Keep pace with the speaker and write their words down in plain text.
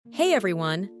Hey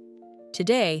everyone!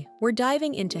 Today, we're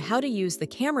diving into how to use the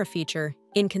camera feature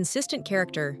in Consistent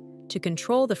Character to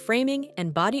control the framing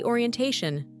and body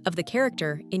orientation of the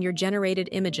character in your generated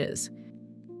images.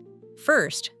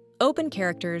 First, open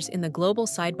Characters in the global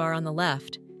sidebar on the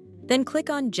left, then click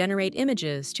on Generate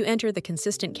Images to enter the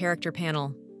Consistent Character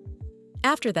panel.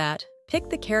 After that, pick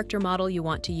the character model you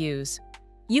want to use.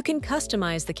 You can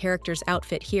customize the character's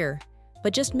outfit here,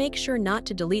 but just make sure not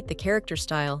to delete the character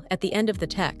style at the end of the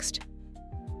text.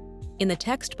 In the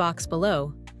text box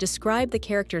below, describe the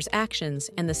character's actions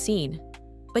and the scene.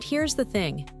 But here's the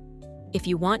thing. If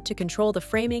you want to control the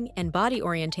framing and body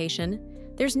orientation,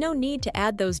 there's no need to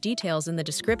add those details in the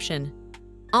description.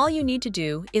 All you need to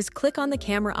do is click on the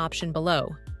camera option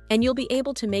below, and you'll be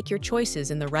able to make your choices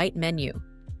in the right menu.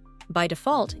 By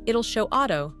default, it'll show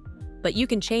auto, but you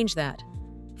can change that.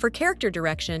 For character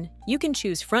direction, you can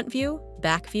choose front view,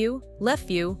 back view, left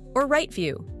view, or right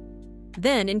view.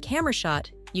 Then in camera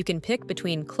shot, you can pick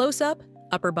between close-up,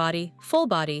 upper body, full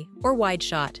body, or wide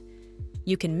shot.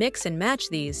 You can mix and match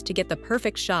these to get the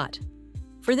perfect shot.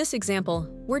 For this example,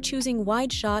 we're choosing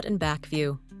wide shot and back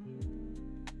view.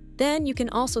 Then you can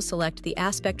also select the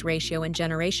aspect ratio and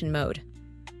generation mode.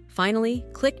 Finally,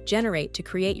 click Generate to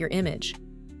create your image.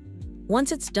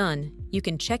 Once it's done, you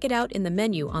can check it out in the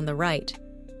menu on the right.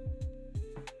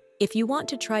 If you want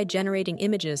to try generating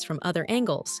images from other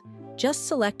angles, just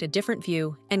select a different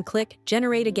view and click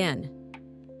Generate again.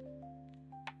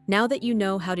 Now that you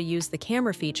know how to use the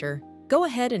camera feature, go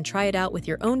ahead and try it out with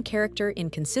your own character in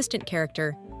Consistent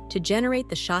Character to generate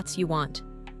the shots you want.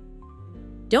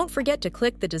 Don't forget to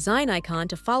click the Dzine icon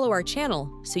to follow our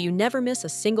channel so you never miss a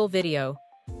single video.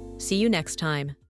 See you next time.